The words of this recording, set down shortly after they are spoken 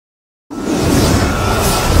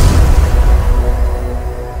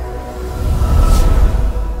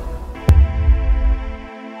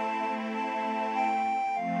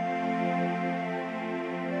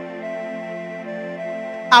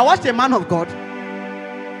I watched a man of God,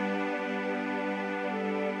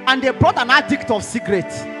 and they brought an addict of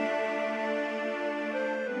cigarettes.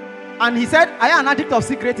 And he said, "Are you an addict of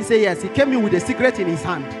cigarettes?" He said, "Yes." He came in with a cigarette in his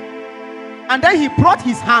hand. And then he brought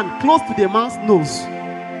his hand close to the man's nose.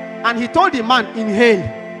 And he told the man, "Inhale."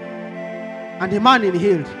 And the man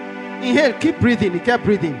inhaled. "Inhale, keep breathing." He kept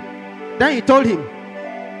breathing. Then he told him,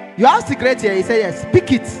 "You have cigarette here?" He said, "Yes."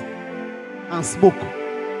 "Pick it and smoke."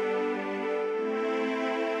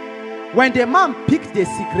 When the man picked the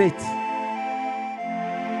cigarette,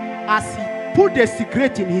 as he put the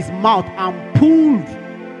cigarette in his mouth and pulled,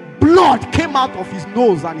 blood came out of his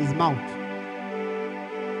nose and his mouth.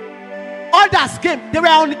 Others came, they were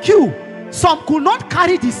on queue. Some could not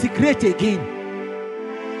carry the cigarette again.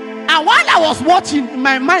 And while I was watching, in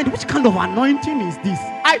my mind, which kind of anointing is this?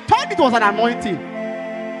 I thought it was an anointing.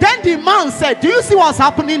 Then the man said, "Do you see what's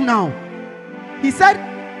happening now?" He said,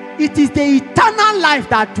 "It is the eternal life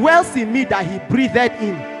that dwells in me that he breathed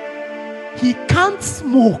in. He can't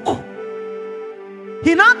smoke."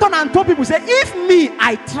 He now turned and told people, say, "If me,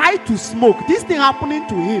 I try to smoke, this thing happening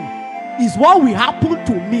to him is what will happen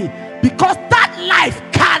to me, because that life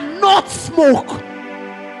cannot smoke."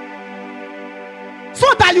 So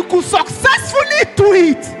that you could successfully do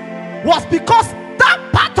it was because that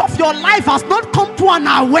part of your life has not come to an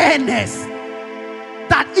awareness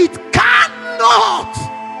that it cannot.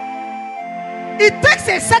 It takes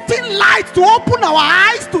a certain light to open our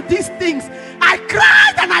eyes to these things. I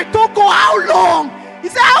cried and I told God, "How long?" He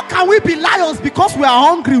said, "How can we be lions? Because we are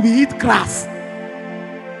hungry, we eat grass."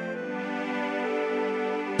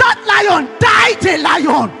 That lion died a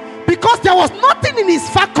lion because there was nothing in his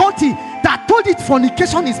faculty that told it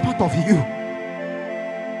fornication is part of you.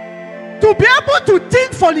 To be able to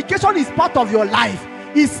think fornication is part of your life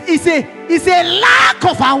is a lack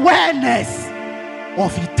of awareness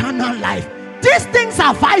of eternal life. These things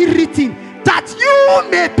are very written that you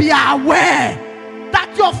may be aware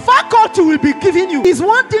that your faculty will be given you. It's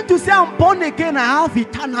one thing to say, "I'm born again, I have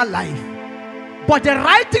eternal life." But the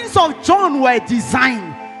writings of John were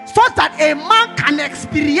designed so that a man can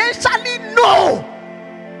experientially know.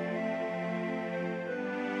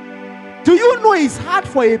 Do you know it's hard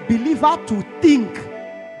for a believer to think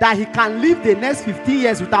that he can live the next 15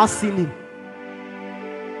 years without sinning?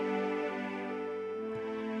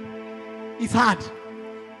 It's hard.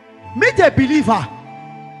 Meet a believer.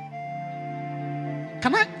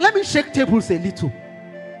 Let me shake tables a little.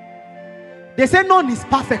 They say none is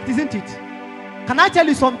perfect, isn't it? Can I tell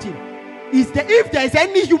you something? If there is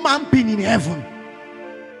any human being in heaven,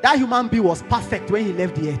 that human being was perfect when he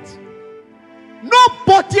left the earth.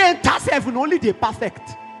 Nobody enters heaven, only the perfect.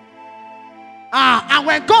 And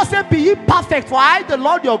when God said, "Be ye perfect, for I, the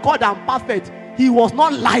Lord your God, am perfect," he was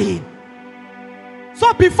not lying.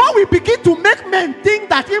 So before we begin to make men think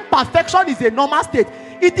that imperfection is a normal state,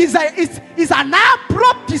 it is an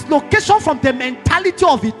abrupt dislocation from the mentality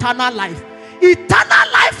of eternal life.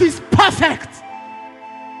 Eternal life is perfect.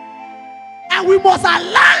 And we must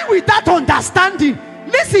align with that understanding.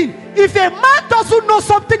 Listen, if a man doesn't know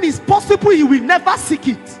something is possible, he will never seek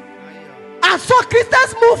it. And so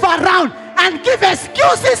Christians move around and give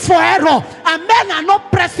excuses for error, and men are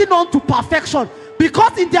not pressing on to perfection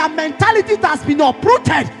because in their mentality it has been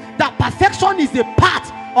uprooted that perfection is a part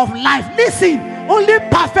of life. Listen, only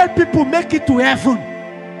perfect people make it to heaven.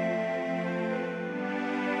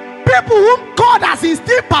 People whom God has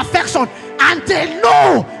instilled perfection, and they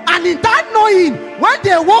know, and in that knowing, when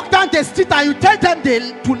they walk down the street and you tell them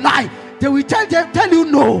to lie, they will tell you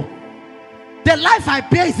no. The life I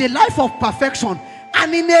bear is a life of perfection,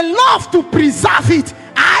 and in a love to preserve it,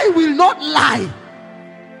 I will not lie.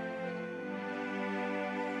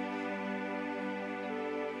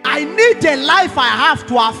 I need the life I have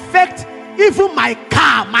to affect even my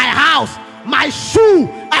car, my house, my shoe.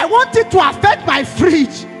 I want it to affect my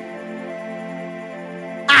fridge.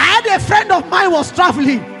 I had a friend of mine was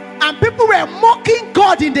traveling, and people were mocking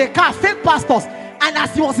God in the car, fake pastors. And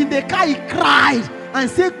as he was in the car, he cried and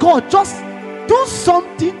said, "God, just do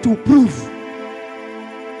something to prove."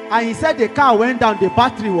 And he said the car went down, the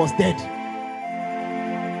battery was dead.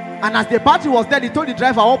 And as the battery was dead, he told the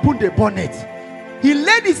driver, "Open the bonnet." He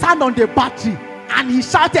laid his hand on the battery and he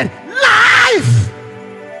shouted, "Life!"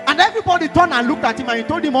 And everybody turned and looked at him, and he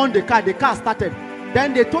told him on the car started.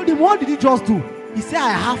 Then they told him, "What did he just do?" He said,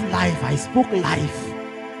 "I have life. I spoke life."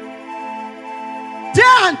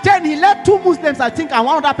 There and then he led 2 Muslims, I think, and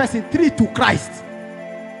one other person, 3 to Christ.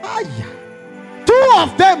 2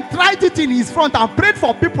 of them tried it in his front and prayed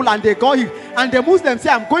for people, and they got it. And the Muslims say,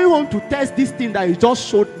 "I'm going home to test this thing that you just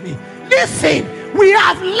showed me." Listen, we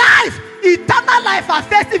have life. Eternal life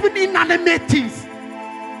affects even inanimate things.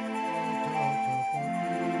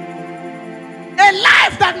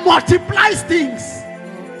 life that multiplies things.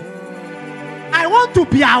 I want to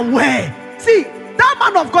be aware. See, that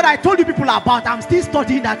man of God I told you people about, I'm still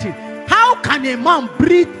studying that thing. How can a man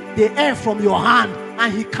breathe the air from your hand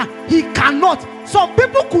and he cannot? Some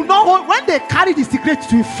people could not hold, when they carry the secret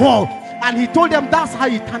to fall, and he told them that's how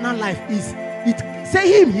eternal life is.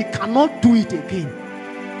 Say him, he cannot do it again.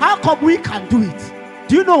 How come we can do it?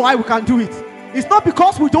 Do you know why we can do it? It's not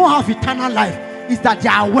because we don't have eternal life. It's that the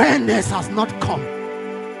awareness has not come.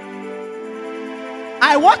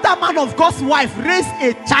 I watched a man of God's wife raise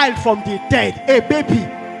a child from the dead, a baby,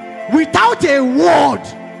 without a word.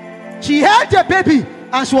 She held the baby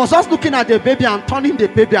and she was just looking at the baby and turning the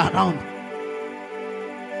baby around.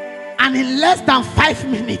 And in less than 5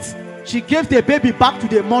 minutes, she gave the baby back to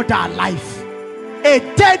the mother alive. A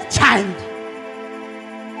dead child.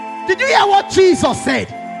 Did you hear what Jesus said?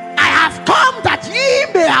 I have come that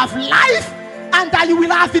ye may have life and that you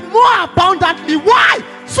will have it more abundantly. Why?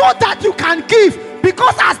 So that you can give.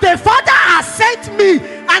 Because as the Father has sent me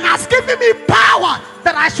and has given me power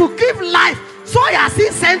that I should give life, so has he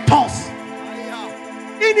sent us.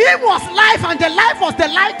 In him was life, and the life was the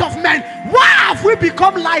light of men. Why have we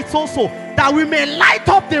become lights also? That we may light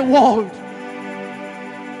up the world.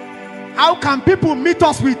 How can people meet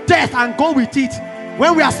us with death and go with it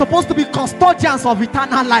when we are supposed to be custodians of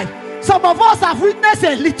eternal life? Some of us have witnessed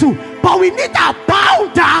a little, but we need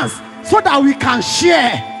abundance so that we can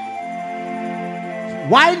share.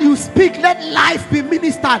 While you speak, let life be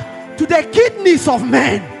ministered to the kidneys of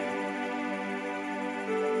men.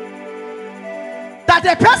 That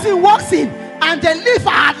the person walks in and the liver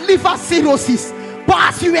had liver cirrhosis, but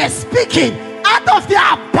as you were speaking, out of the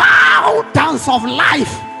abundance of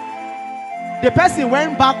life, the person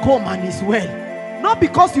went back home and is well. Not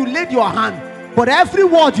because you laid your hand, but every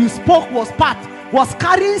word you spoke was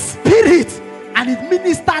carrying spirit, and it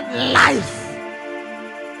ministered life.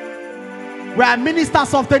 We are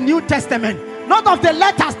ministers of the New Testament, not of the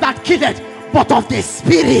letters that kill it, but of the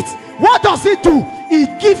Spirit. What does it do?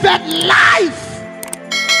 It giveth life.